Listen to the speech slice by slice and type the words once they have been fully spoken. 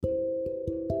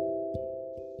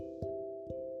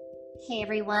Hey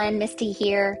everyone, Misty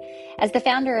here. As the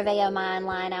founder of AOMI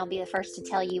Online, I'll be the first to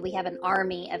tell you we have an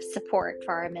army of support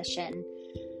for our mission.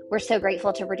 We're so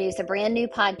grateful to produce a brand new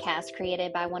podcast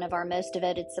created by one of our most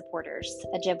devoted supporters,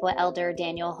 Ojibwa elder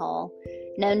Daniel Hull,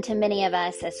 known to many of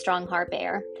us as Strong Heart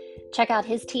Bear. Check out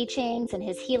his teachings and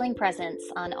his healing presence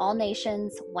on All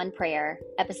Nations, One Prayer.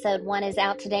 Episode 1 is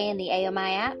out today in the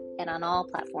AOMI app and on all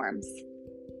platforms.